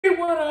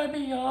what I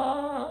be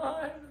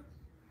on.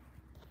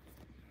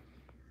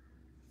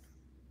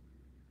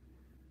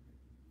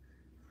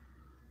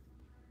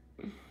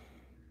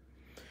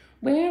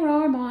 Where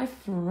are my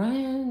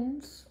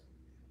friends?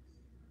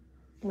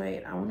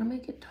 Wait, I want to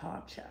make it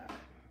top chat.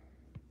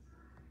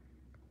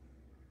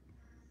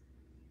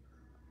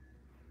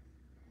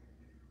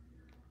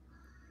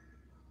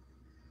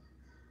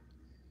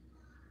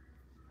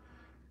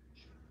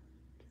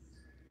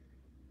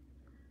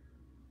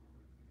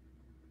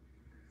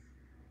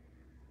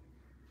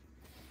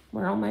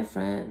 Where are my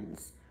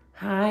friends?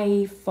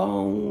 Hi,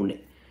 phone.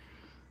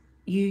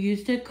 You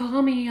used to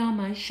call me on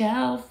my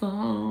cell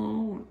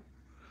phone.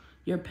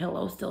 Your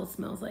pillow still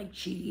smells like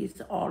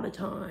cheese all the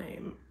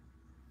time.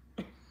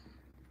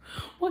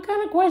 What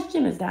kind of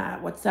question is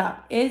that? What's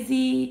up?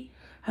 Izzy?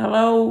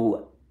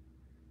 Hello?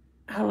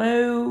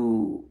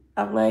 Hello?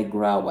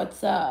 Allegra,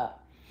 what's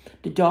up?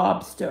 The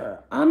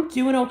Dobster. I'm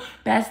doing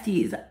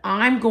besties.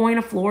 I'm going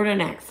to Florida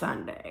next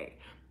Sunday.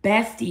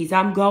 Besties,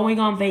 I'm going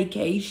on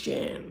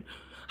vacation.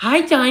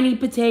 Hi, Tiny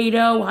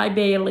Potato. Hi,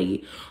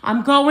 Bailey.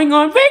 I'm going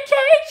on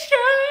vacation.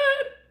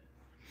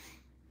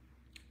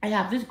 I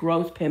have this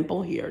gross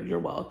pimple here. You're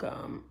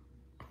welcome.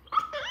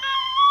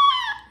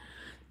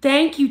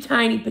 Thank you,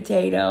 Tiny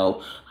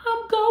Potato.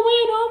 I'm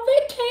going on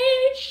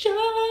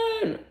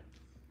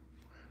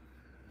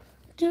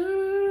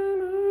vacation.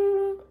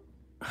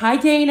 Hi,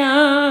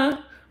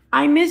 Dana.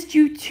 I missed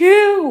you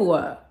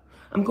too.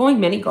 I'm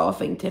going mini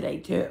golfing today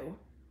too. Do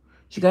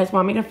you guys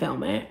want me to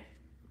film it?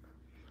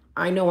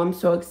 I know, I'm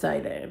so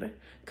excited.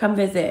 Come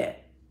visit.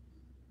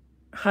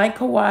 Hi,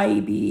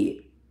 Kawaii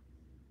Bee.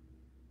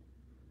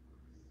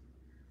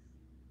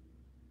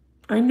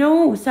 I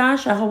know,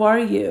 Sasha, how are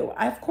you?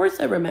 Of course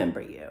I remember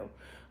you.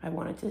 I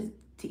wanted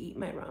to eat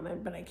my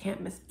ramen, but I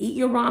can't eat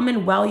your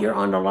ramen while you're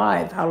on the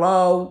live.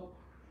 Hello?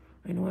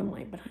 I know I'm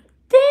late, but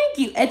thank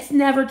you. It's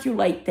never too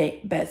late,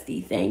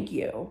 bestie. Thank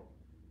you.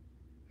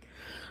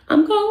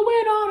 I'm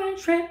going on a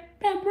trip,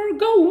 and we're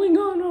going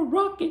on a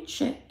rocket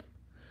ship.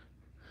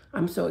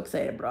 I'm so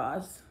excited,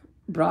 bras.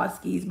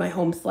 Broskies, my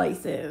home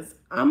slices.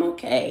 I'm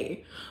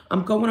okay.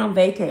 I'm going on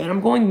vacay, and I'm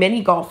going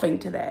mini golfing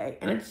today,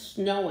 and it's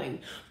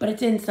snowing, but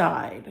it's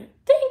inside.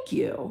 Thank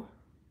you.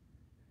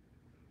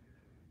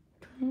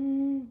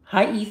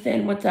 Hi,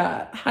 Ethan. What's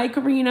up? Hi,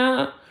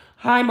 Karina.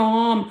 Hi,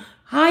 Mom.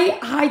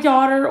 Hi,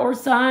 daughter or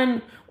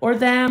son or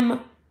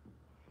them.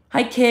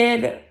 Hi,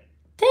 kid.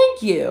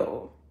 Thank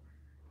you.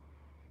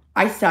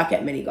 I suck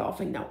at mini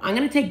golfing, though. I'm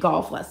going to take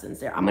golf lessons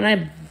there. I'm going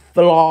to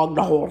vlog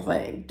the whole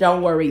thing.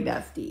 Don't worry,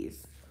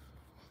 besties.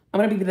 I'm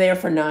going to be there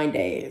for 9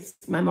 days.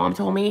 My mom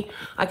told me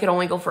I could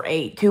only go for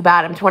 8. Too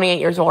bad. I'm 28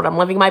 years old. I'm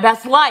living my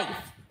best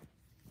life.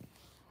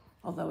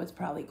 Although it's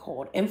probably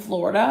cold. In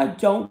Florida,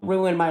 don't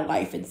ruin my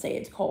life and say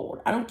it's cold.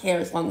 I don't care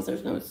as long as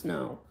there's no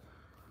snow.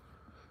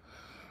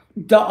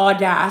 The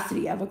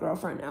audacity. I have a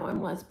girlfriend now.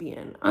 I'm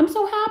lesbian. I'm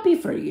so happy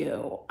for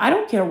you. I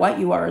don't care what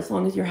you are as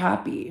long as you're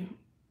happy.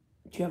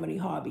 Do you have any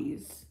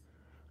hobbies?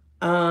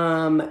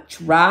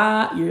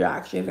 You're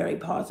actually a very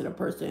positive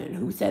person.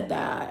 Who said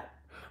that?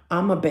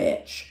 I'm a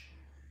bitch.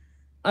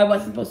 I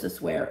wasn't supposed to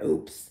swear.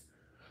 Oops.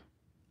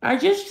 I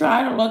just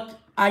trying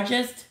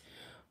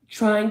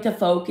to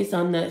focus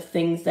on the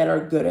things that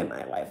are good in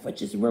my life,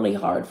 which is really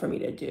hard for me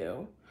to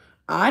do.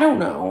 I don't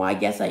know. I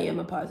guess I am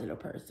a positive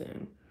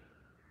person.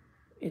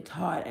 It's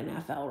hot in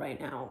FL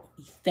right now.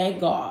 Thank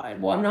God.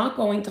 Well, I'm not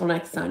going till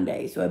next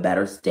Sunday, so I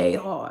better stay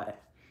hot.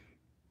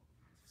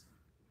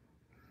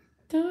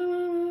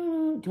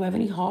 Do I have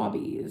any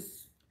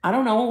hobbies? I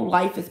don't know.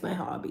 Life is my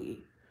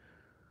hobby.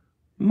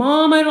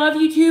 Mom, I love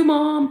you too,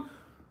 Mom.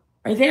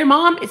 Are you there,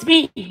 Mom? It's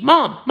me.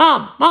 Mom.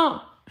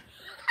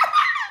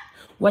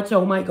 What's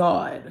oh my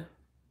God?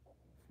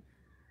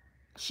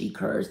 She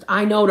cursed.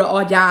 I know, the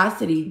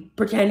audacity.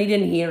 Pretend he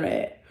didn't hear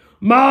it.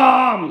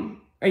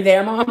 Mom! Are you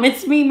there, Mom?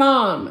 It's me,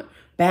 Mom.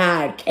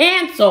 Bad.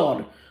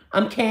 Canceled.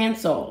 I'm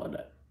canceled.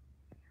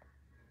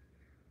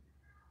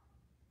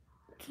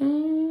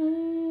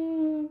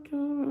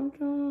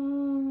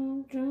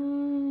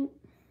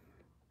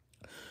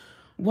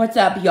 What's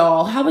up,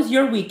 y'all? How was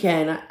your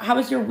weekend? How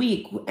was your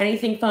week?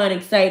 Anything fun,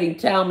 exciting?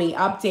 Tell me,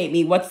 update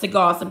me. What's the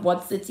gossip?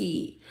 What's the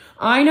tea?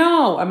 I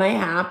know. Am I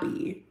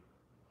happy?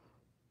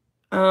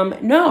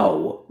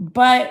 No,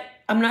 but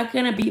I'm not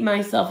going to beat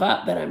myself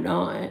up that I'm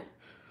not.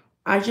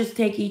 I just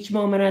take each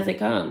moment as it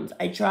comes.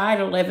 I try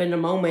to live in the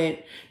moment.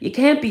 You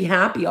can't be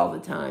happy all the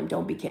time.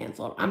 Don't be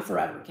canceled. I'm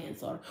forever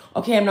canceled.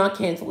 Okay, I'm not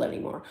canceled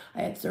anymore.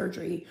 I had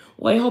surgery.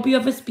 Well, I hope you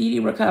have a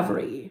speedy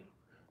recovery.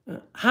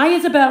 Hi,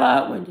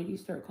 Isabella. When did you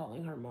start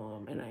calling her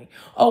mom?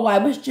 I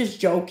was just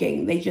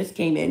joking. They just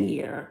came in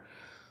here.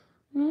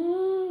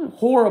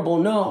 Horrible.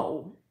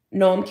 No,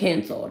 I'm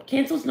canceled.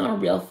 Canceled's not a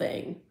real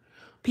thing.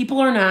 People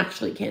aren't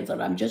actually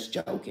canceled. I'm just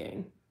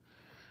joking.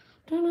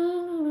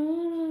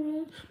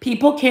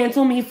 People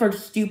cancel me for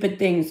stupid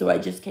things, so I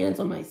just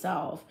cancel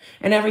myself.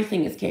 And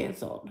everything is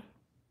canceled.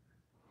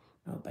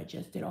 Nope, I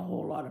just did a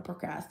whole lot of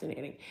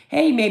procrastinating.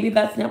 Hey, maybe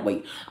that's not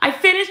what I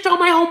finished all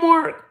my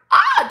homework.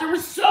 There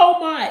was so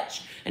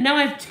much. And now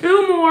I have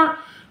 2 more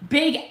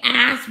big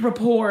ass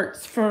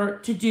reports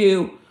to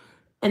do,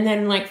 and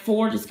then like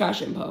 4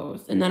 discussion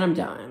posts, and then I'm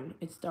done.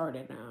 It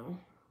started now.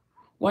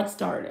 What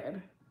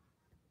started?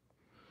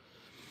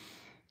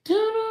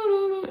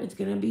 It's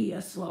gonna be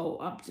a slow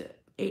up to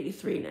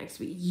 83 next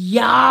week.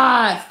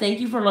 Yes! Thank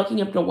you for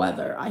looking up the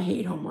weather. I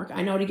hate homework.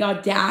 I know the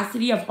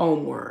audacity of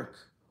homework.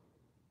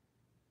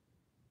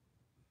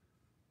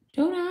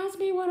 Don't ask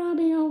me what I'll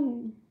be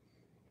on.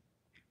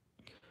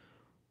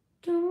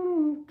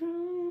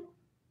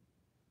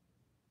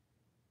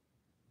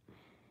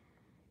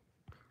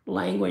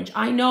 Language.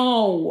 I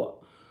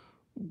know.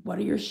 What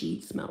do your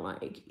sheets smell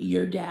like?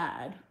 Your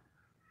dad.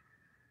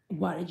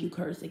 Why did you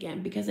curse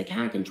again? Because I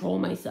can't control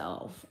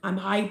myself. I'm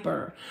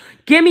hyper.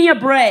 Give me a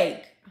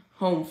break.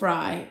 Home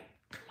fry.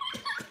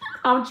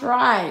 I'm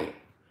trying.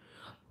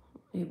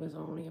 It was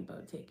only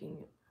about taking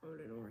out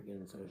an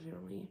organ, so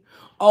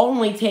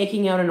only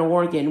taking out an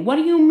organ. What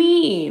do you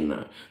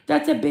mean?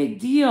 That's a big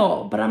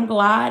deal. But I'm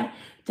glad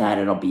that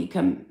it'll be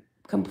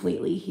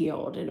completely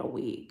healed in a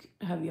week.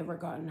 Have you ever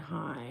gotten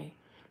high?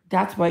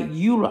 That's what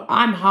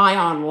I'm high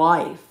on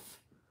life.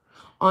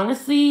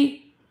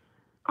 Honestly,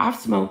 I've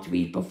smoked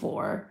weed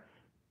before,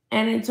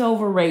 and it's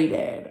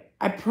overrated.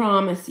 I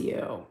promise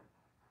you.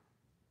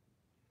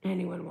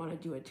 Anyone want to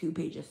do a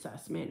 2-page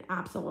assessment?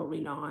 Absolutely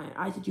not.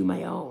 I have to do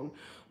my own.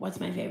 What's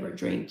my favorite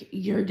drink?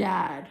 Your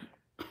dad.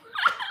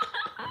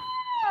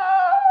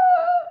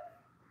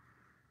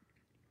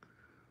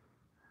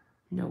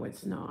 No,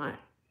 it's not.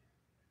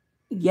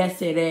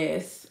 Yes, it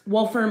is.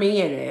 Well, for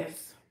me, it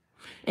is.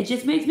 It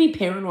just makes me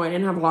paranoid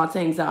and have lots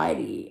of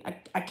anxiety.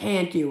 I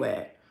can't do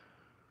it.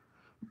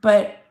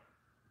 But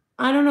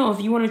I don't know. If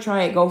you want to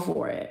try it, go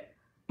for it.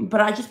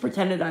 But I just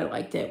pretended I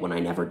liked it when I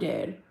never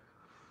did.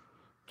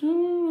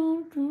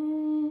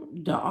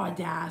 The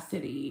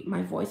audacity.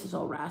 My voice is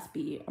all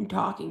raspy. I'm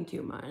talking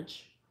too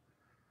much.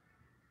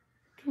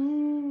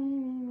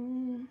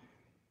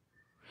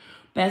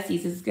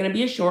 Besties, this is going to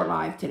be a short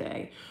live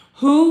today.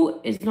 Who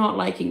is not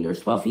liking?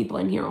 There's 12 people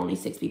in here. Only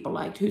 6 people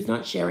liked. Who's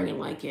not sharing and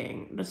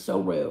liking? That's so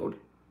rude.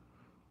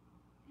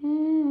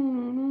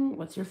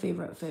 What's your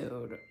favorite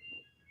food?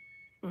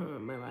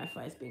 My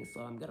Wi-Fi is being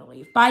slow. I'm going to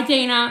leave. Bye,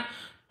 Dana.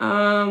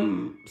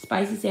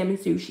 Spicy salmon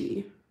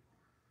sushi.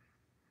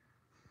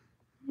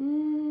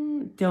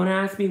 Don't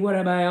ask me what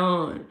am I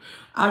on.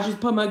 I'll just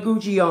put my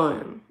Gucci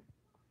on.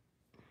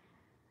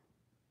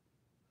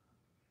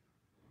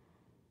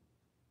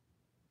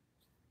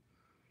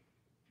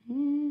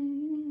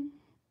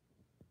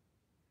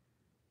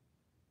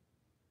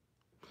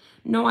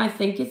 No, I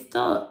think it's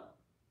the...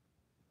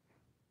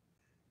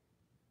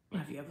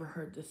 Have you ever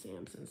heard the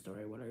Samson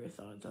story? What are your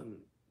thoughts on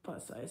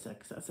plus-size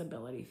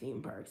accessibility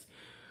theme parks?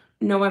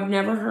 No, I've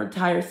never heard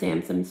Tyler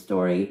Sampson's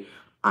story.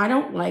 I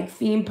don't like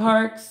theme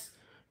parks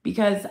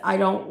because I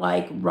don't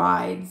like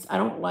rides. I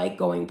don't like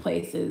going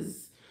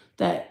places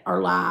that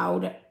are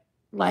loud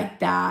like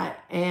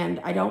that, and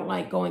I don't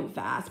like going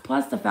fast.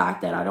 Plus the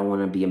fact that I don't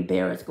want to be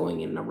embarrassed going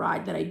in a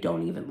ride that I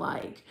don't even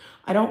like.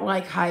 I don't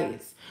like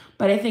heights,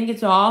 but I think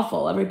it's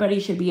awful.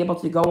 Everybody should be able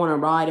to go on a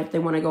ride if they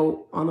want to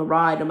go on the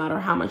ride, no matter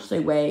how much they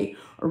weigh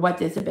or what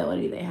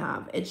disability they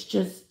have. It's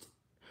just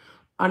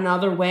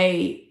another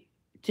way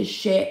to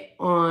shit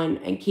on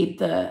and keep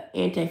the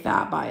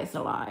anti-fat bias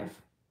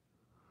alive.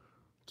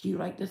 Do you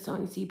like the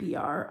song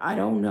CPR? I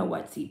don't know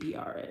what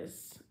CPR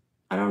is.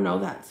 I don't know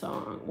that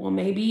song. Well,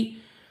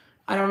 maybe,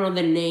 I don't know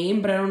the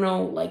name, but I don't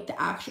know, like, the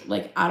actual,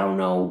 like, I don't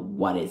know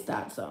what is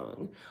that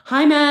song.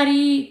 Hi,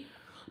 Maddie.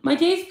 My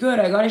day's good.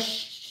 I got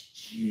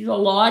a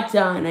lot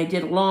done. I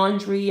did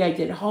laundry. I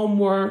did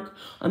homework.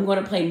 I'm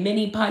going to play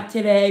mini putt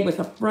today with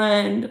a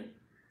friend.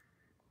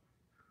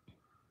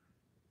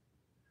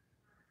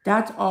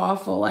 That's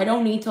awful. I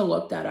don't need to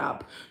look that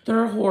up. There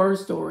are horror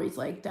stories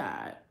like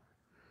that.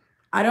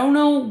 I don't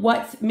know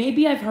what...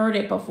 Maybe I've heard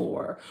it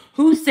before.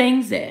 Who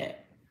sings it?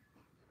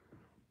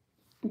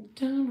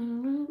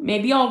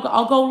 Maybe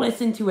I'll go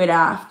listen to it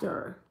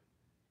after.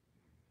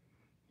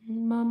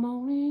 I'm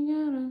only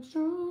getting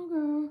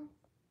stronger.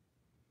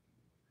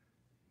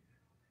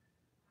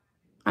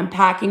 I'm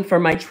packing for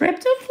my trip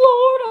to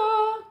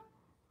Florida.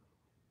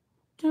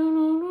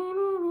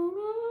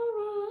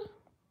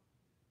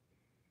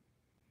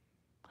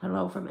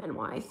 Hello from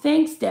NY.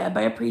 Thanks, Deb.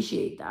 I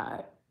appreciate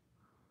that.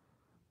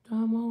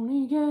 I'm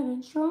only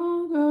getting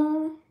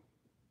stronger.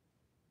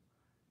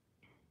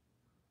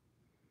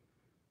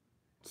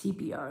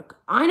 CPR.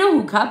 I know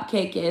who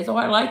Cupcake is. Oh,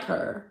 I like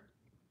her.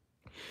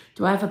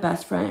 Do I have a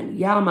best friend?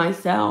 Yeah,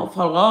 myself.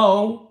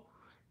 Hello.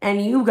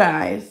 And you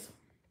guys.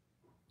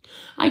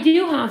 I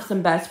do have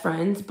some best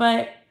friends,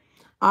 but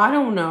I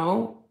don't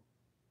know.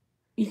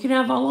 You can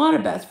have a lot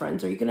of best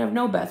friends or you can have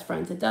no best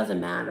friends. It doesn't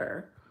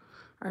matter.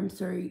 I'm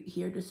sorry,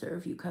 here to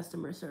serve you,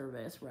 customer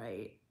service,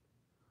 right?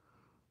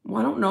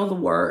 Well, I don't know the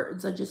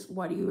words.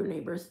 What do your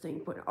neighbors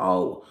think?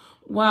 Oh,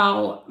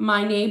 well,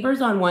 my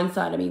neighbors on one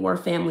side of me were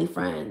family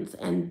friends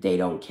and they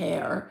don't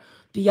care.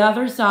 The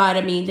other side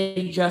of me,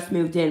 they just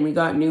moved in. We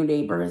got new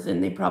neighbors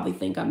and they probably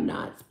think I'm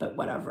nuts, but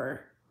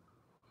whatever.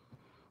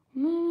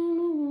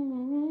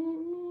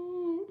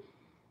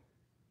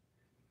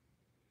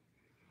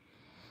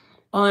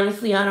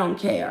 Honestly, I don't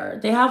care.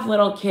 They have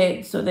little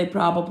kids, so they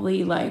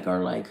probably like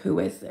are like, who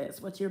is this?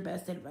 What's your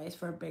best advice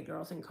for big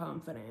girls in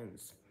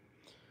confidence?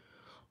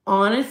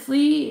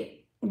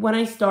 Honestly, when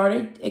I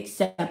started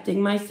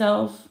accepting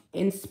myself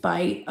in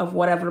spite of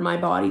whatever my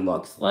body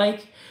looks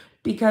like,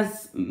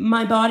 because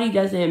my body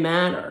doesn't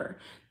matter.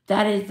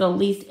 That is the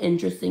least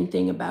interesting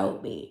thing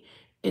about me,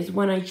 is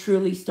when I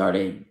truly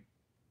started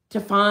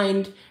to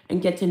find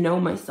and get to know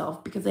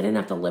myself, because I didn't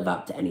have to live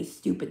up to any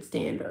stupid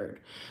standard.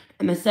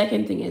 And the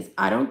second thing is,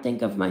 I don't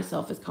think of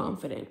myself as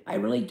confident. I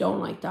really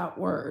don't like that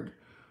word.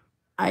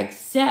 I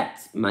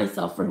accept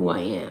myself for who I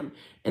am,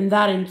 and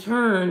that in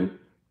turn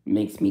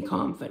makes me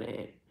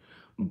confident.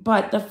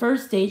 But the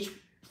first stage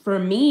for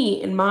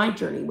me in my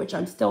journey, which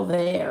I'm still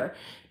there,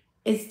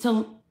 is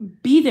to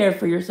be there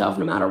for yourself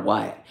no matter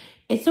what.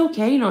 It's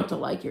okay not to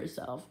like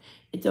yourself.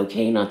 It's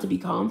okay not to be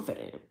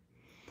confident.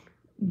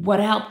 What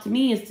helped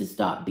me is to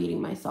stop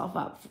beating myself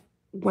up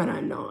when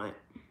I'm not.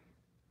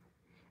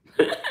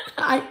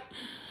 I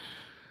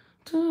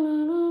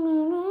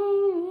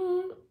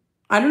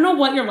don't know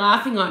what you're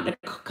laughing on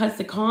because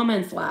the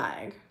comments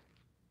lag.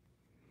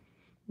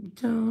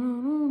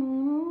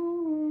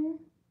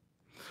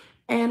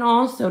 And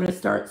also to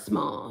start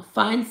small.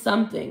 Find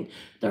something.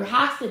 There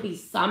has to be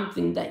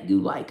something that you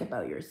like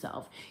about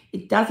yourself.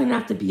 It doesn't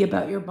have to be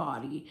about your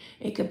body.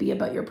 It could be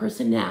about your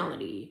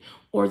personality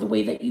or the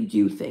way that you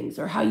do things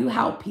or how you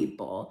help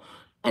people.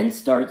 And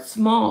start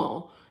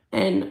small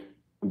and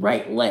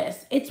write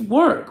lists. It's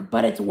work,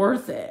 but it's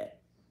worth it.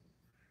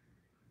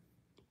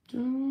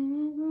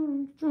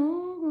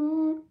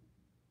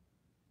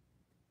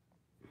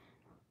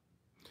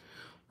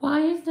 Why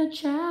is the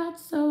chat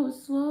so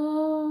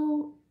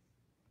slow?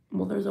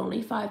 Well, there's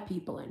only 5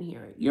 people in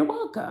here. You're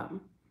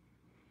welcome.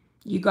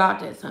 You got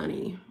this,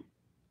 honey.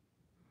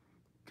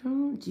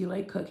 Do you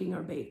like cooking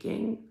or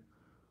baking?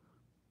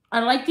 I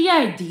like the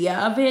idea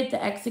of it.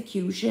 The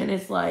execution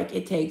is like,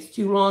 it takes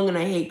too long and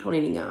I hate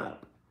cleaning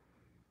up.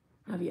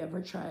 Have you ever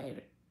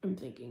tried? I'm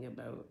thinking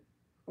about,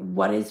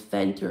 what is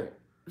phentermine?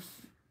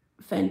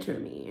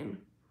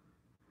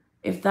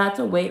 If that's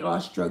a weight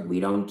loss drug, we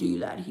don't do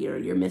that here.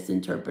 You're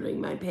misinterpreting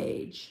my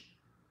page.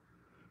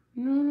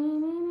 No.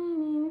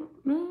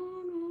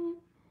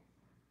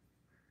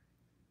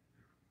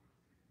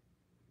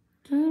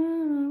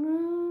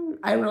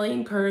 I really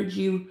encourage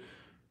you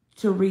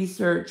to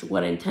research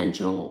what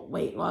intentional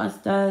weight loss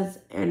does,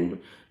 and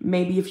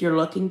maybe if you're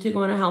looking to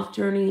go on a health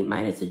journey,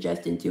 might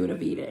suggest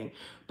intuitive eating.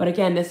 But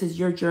again, this is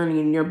your journey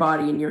and your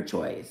body and your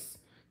choice.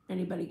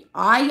 Anybody?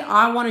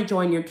 I want to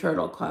join your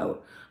turtle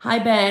club. Hi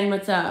Ben,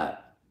 what's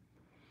up?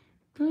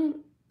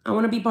 I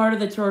want to be part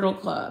of the turtle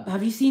club.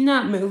 Have you seen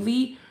that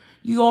movie?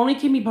 You only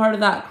can be part of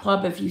that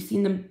club if you've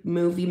seen the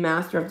movie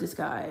Master of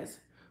Disguise.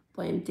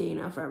 Blame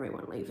Dana for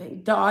everyone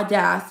leaving. The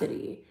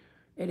audacity.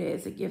 It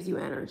is. It gives you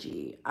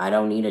energy. I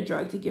don't need a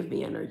drug to give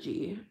me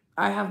energy.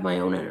 I have my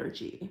own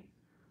energy.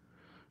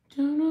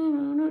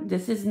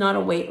 This is not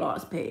a weight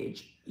loss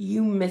page.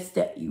 You missed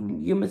it.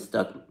 You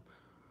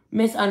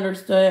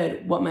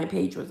misunderstood what my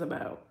page was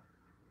about.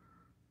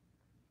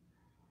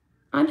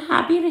 I'm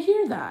happy to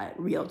hear that,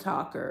 real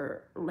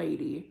talker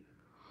lady.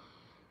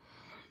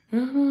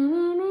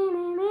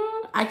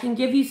 I can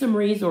give you some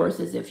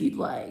resources if you'd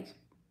like.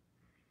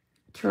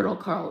 Turtle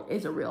Carl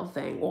is a real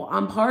thing. Well,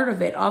 I'm part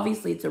of it.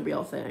 Obviously, it's a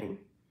real thing.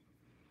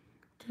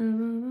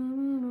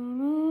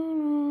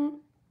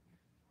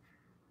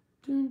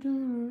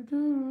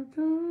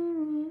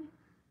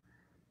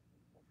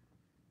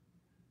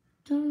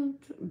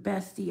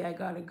 Bestie, I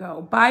gotta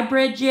go. Bye,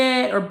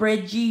 Bridget or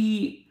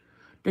Bridgie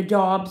the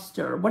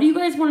Dobster. What do you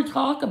guys want to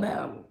talk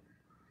about?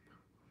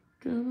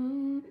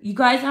 You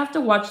guys have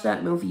to watch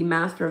that movie,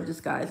 Master of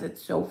Disguise.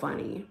 It's so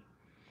funny.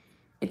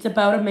 It's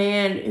about a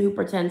man who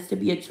pretends to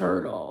be a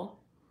turtle.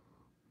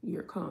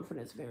 Your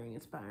confidence, very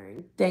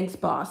inspiring. Thanks,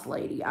 boss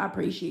lady. I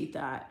appreciate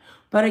that.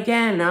 But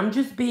again, I'm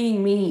just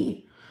being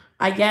me.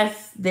 I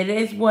guess that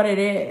is what it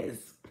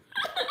is.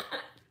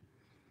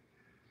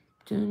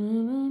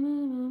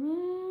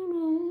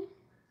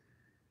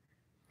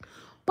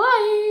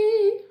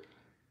 Bye.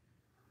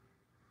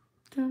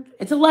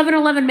 It's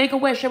 11/11. Make a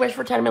wish. I wish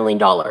for $10 million.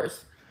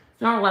 It's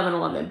not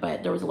 11/11,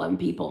 but there was 11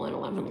 people and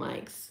 11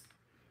 likes.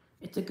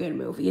 It's a good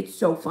movie. It's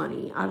so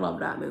funny. I love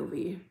that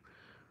movie.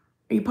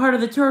 Are you part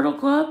of the Turtle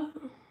Club?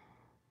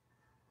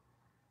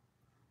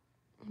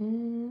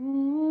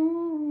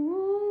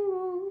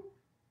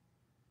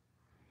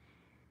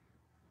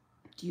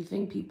 Do you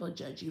think people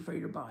judge you for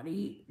your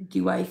body?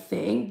 Do I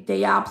think?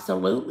 They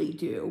absolutely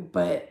do,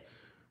 but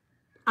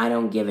I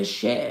don't give a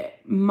shit.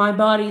 My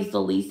body's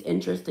the least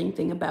interesting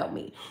thing about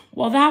me.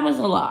 Well, that was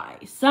a lie.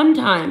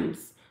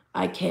 Sometimes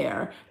I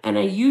care, and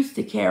I used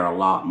to care a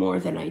lot more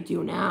than I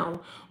do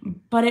now,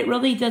 but it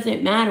really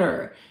doesn't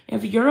matter.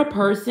 If you're a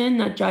person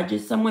that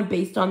judges someone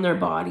based on their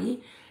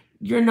body,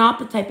 you're not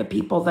the type of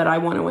people that I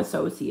want to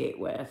associate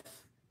with.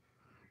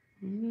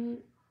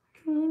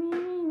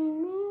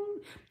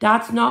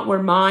 That's not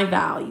where my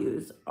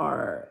values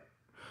are.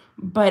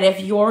 But if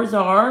yours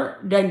are,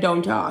 then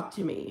don't talk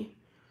to me.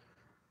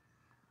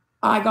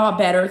 I got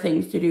better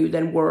things to do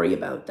than worry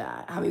about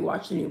that. Have you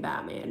watched the new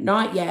Batman?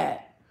 Not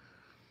yet.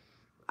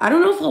 I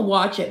don't know if I'll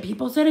watch it.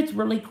 People said it's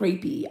really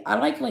creepy. I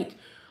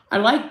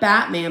like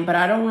Batman, but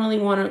I don't really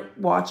want to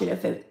watch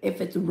it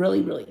if it's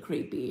really, really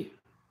creepy.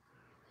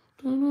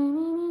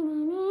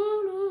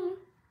 Who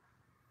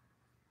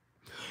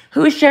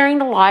is sharing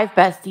the live,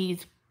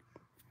 besties?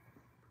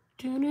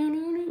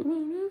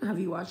 Have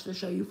you watched the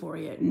show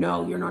Euphoria?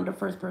 No, you're not the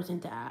first person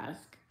to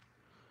ask.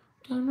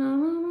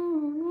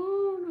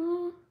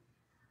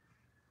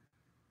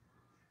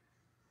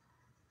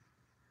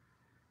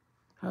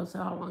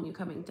 How long you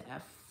coming to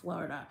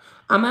Florida?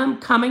 I'm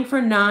coming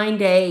for 9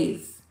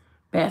 days,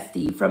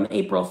 bestie, from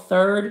April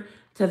 3rd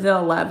to the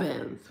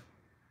 11th.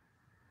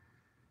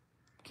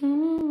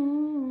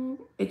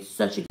 It's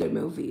such a good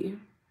movie.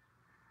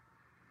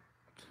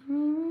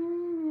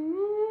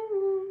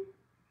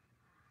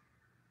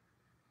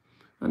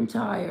 I'm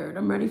tired.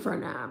 I'm ready for a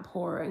nap.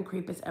 Horror and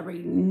creep is every...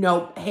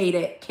 Nope. Hate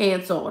it.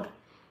 Canceled.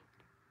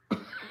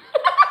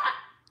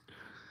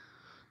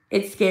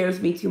 It scares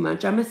me too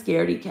much. I'm a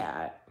scaredy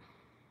cat.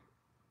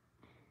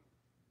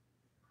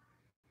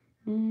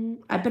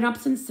 I've been up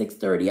since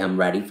 6:30. I'm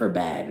ready for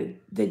bed.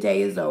 The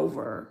day is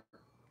over.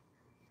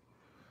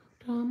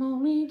 I'm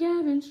only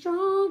getting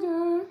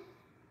stronger.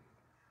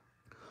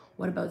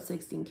 What about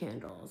 16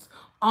 Candles?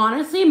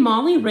 Honestly,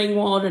 Molly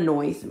Ringwald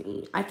annoys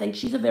me. I think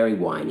she's a very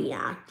whiny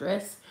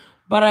actress,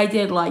 but I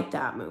did like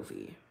that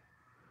movie.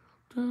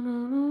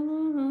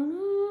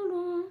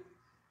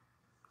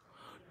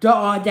 The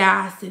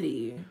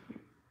audacity.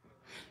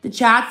 The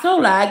chat's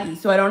so laggy,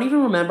 so I don't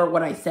even remember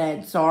what I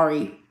said.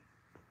 Sorry.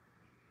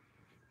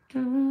 I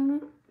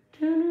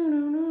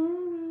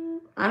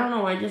don't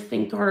know. I just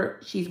think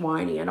she's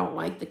whiny. I don't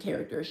like the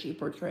character she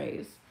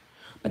portrays.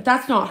 But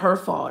that's not her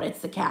fault.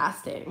 It's the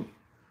casting.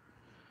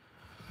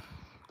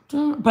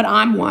 But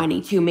I'm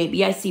whiny too.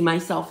 Maybe I see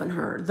myself in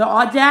her. The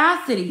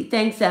audacity.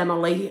 Thanks,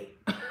 Emily.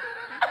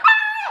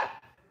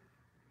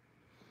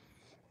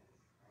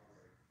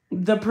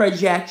 The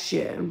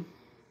projection.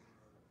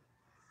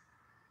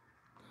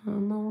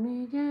 I'm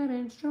only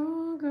getting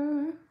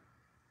stronger.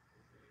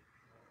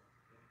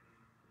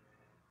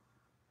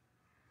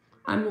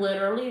 I'm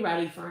literally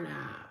ready for a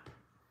nap.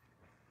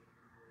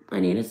 I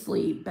need to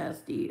sleep,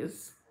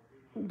 besties.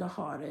 The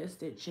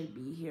hottest it should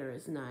be here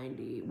is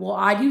 90. Well,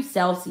 I do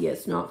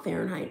Celsius, not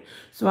Fahrenheit.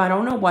 So I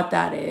don't know what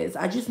that is.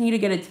 I just need to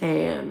get a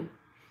tan.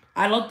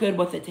 I look good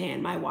with a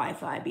tan. My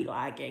Wi-Fi be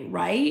lagging,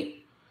 right?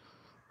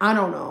 I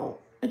don't know.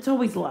 It's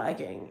always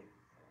lagging.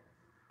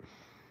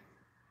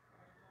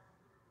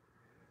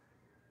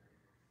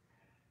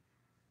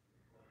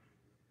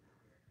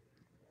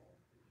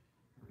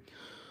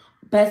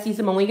 Besties,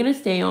 I'm only going to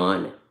stay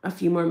on a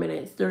few more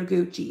minutes. They're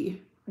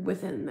Gucci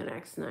within the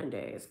next 9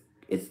 days.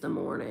 It's the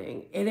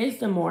morning. It is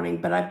the morning,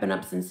 but I've been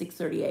up since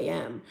 6:30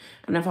 a.m.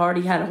 And I've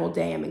already had a whole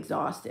day. I'm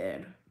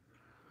exhausted.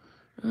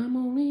 I'm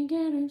only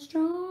getting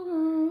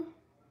stronger.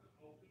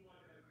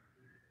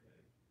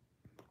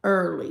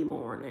 Early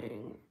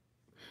morning.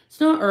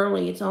 It's not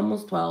early. It's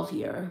almost 12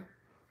 here.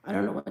 I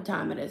don't know what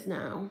time it is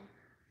now.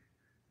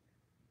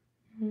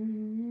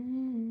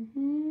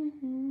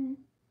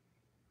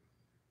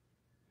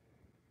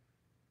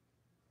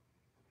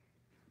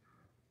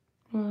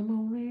 I'm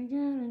only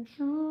getting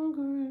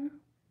stronger.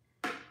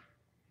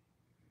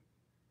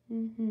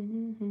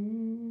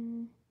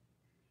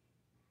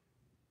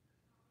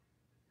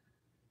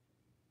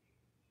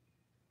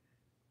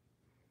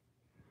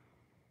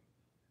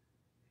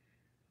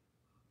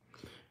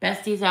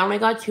 Besties, I only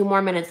got 2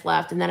 more minutes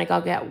left, and then I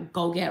gotta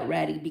go get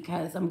ready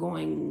because I'm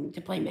going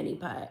to play mini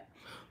putt.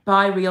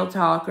 Bye, real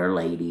talker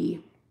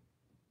lady.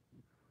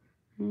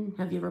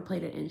 Have you ever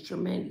played an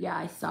instrument? Yeah,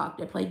 I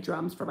sucked. I played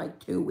drums for like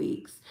 2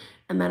 weeks,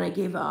 and then I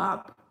gave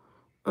up.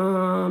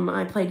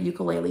 I played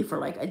ukulele for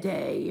like a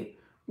day.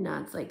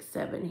 Now it's like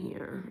 7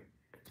 here.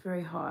 It's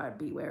very hot.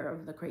 Beware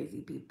of the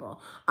crazy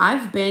people.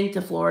 I've been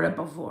to Florida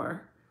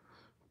before,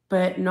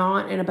 but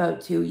not in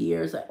about 2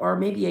 years, or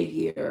maybe a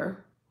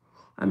year.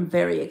 I'm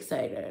very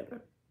excited.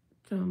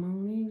 I'm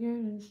only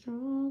getting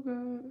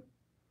stronger.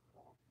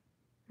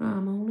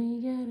 I'm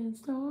only getting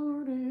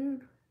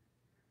started.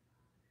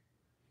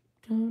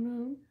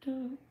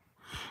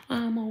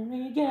 I'm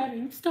only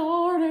getting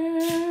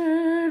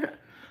started.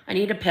 I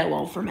need a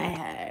pillow for my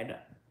head.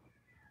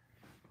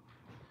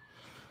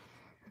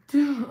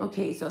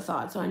 Okay, so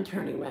thoughts on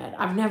Turning Red.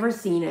 I've never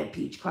seen it,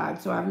 Peach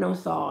Cloud, so I have no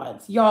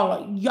thoughts.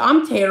 Y'all,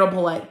 I'm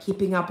terrible at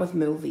keeping up with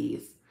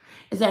movies.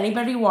 Is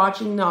anybody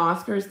watching the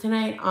Oscars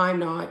tonight? I'm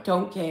not.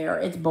 Don't care.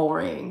 It's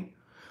boring.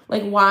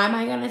 Like, why am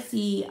I going to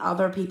see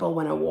other people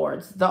win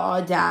awards? The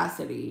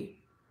audacity.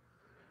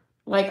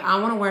 Like, I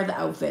want to wear the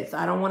outfits.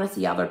 I don't want to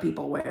see other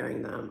people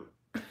wearing them.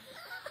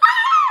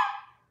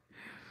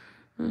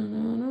 I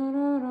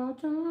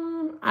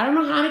don't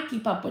know how to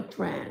keep up with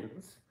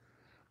trends.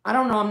 I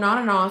don't know. I'm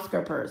not an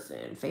Oscar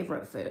person.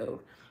 Favorite food?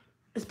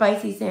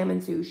 Spicy salmon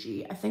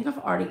sushi. I think I've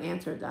already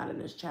answered that in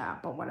this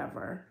chat, but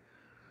whatever.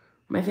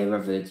 My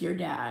favorite food's your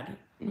dad.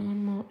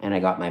 And I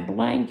got my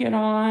blanket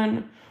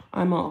on.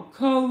 I'm all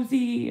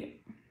cozy.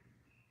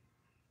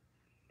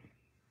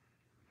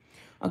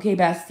 Okay,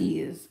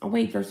 besties. Oh,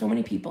 wait, there's so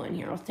many people in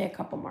here. I'll stay a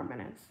couple more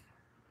minutes.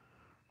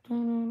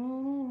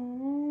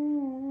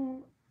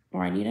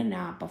 Or I need a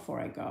nap before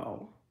I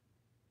go.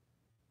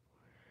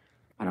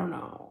 I don't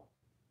know.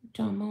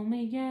 I'm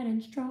only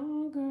getting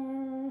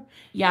stronger.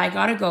 Yeah, I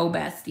gotta go,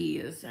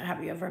 besties.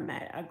 Have you ever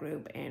met a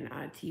group in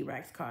a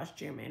T-Rex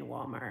costume in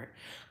Walmart?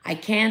 I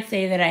can't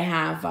say that I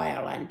have,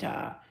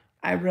 Violenta.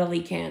 I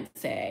really can't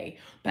say.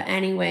 But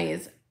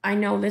anyways, I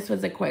know this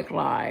was a quick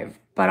live,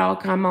 but I'll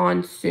come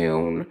on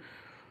soon.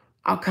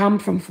 I'll come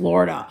from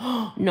Florida.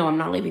 No, I'm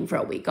not leaving for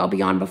a week. I'll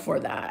be on before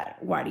that.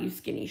 Why do you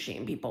skinny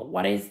shame people?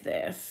 What is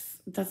this?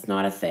 That's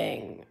not a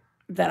thing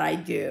that I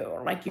do.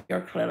 Like,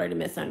 you're clearly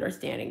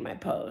misunderstanding my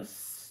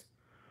posts.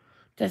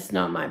 That's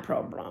not my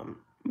problem.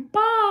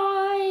 Bye.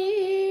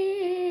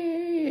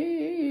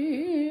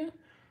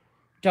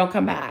 Don't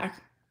come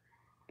back.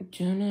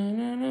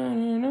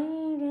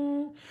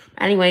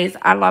 Anyways,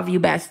 I love you,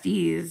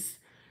 besties.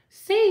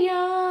 See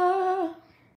ya.